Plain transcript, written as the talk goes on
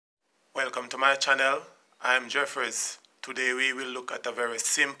Welcome to my channel. I'm Jeoff-Re'z. Today we will look at a very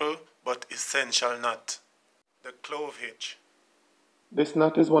simple but essential knot, the clove hitch. This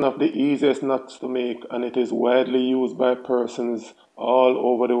knot is one of the easiest knots to make, and it is widely used by persons all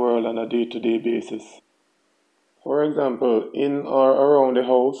over the world on a day-to-day basis. For example, in or around the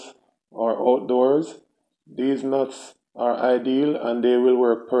house or outdoors, these knots are ideal and they will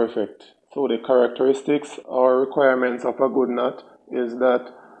work perfect. So the characteristics or requirements of a good knot is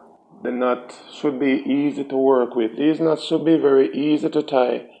that the knot should be easy to work with. These knots should be very easy to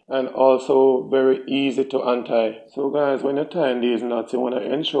tie and also very easy to untie. So guys, when you're tying these knots, you want to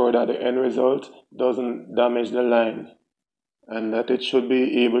ensure that the end result doesn't damage the line and that it should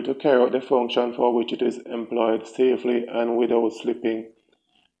be able to carry out the function for which it is employed safely and without slipping.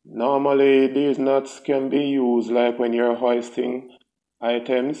 Normally, these knots can be used like when you're hoisting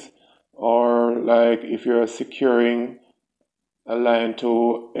items or like if you're securing a line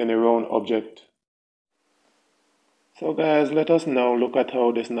to any round object. So guys, let us now look at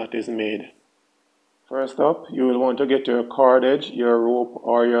how this knot is made. First up, you will want to get your cord edge, your rope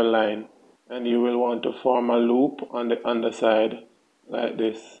or your line, and you will want to form a loop on the underside like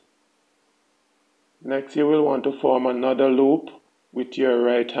this. Next, you will want to form another loop with your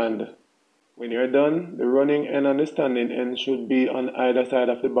right hand. When you're done, the running end and the standing end should be on either side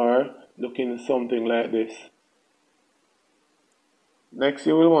of the bar, looking something like this. Next,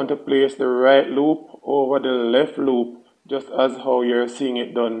 you will want to place the right loop over the left loop, just as how you're seeing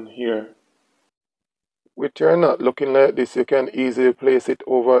it done here. With your knot looking like this, you can easily place it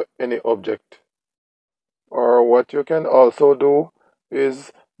over any object. Or what you can also do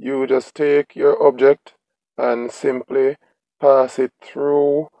is you just take your object and simply pass it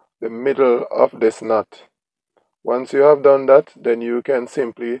through the middle of this knot. Once you have done that, then you can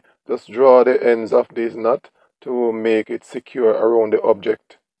simply just draw the ends of this knot to make it secure around the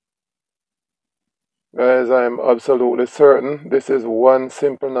object. Guys, I am absolutely certain this is one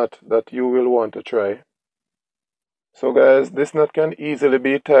simple knot that you will want to try. So guys, this knot can easily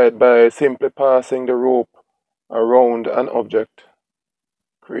be tied by simply passing the rope around an object,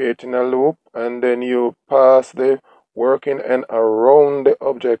 creating a loop, and then you pass the working end around the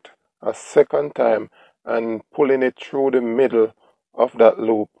object a second time and pulling it through the middle of that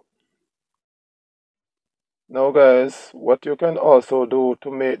loop. Now guys, what you can also do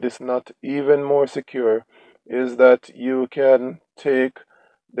to make this knot even more secure is that you can take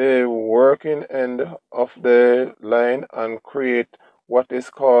the working end of the line and create what is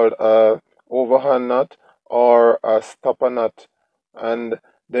called a overhand knot or a stopper knot, and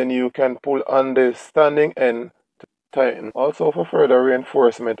then you can pull on the standing end to tighten. Also, for further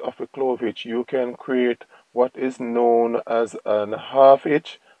reinforcement of the clove hitch, you can create what is known as a half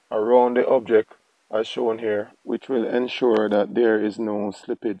hitch around the object as shown here, which will ensure that there is no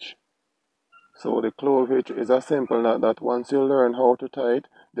slippage. So the clove hitch is a simple knot that once you learn how to tie it,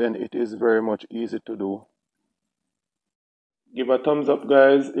 then it is very much easy to do. Give a thumbs up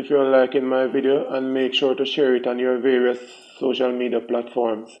guys if you're liking my video, and make sure to share it on your various social media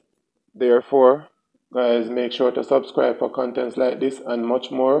platforms. Therefore, guys, make sure to subscribe for contents like this and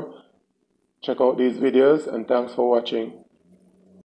much more. Check out these videos, and thanks for watching.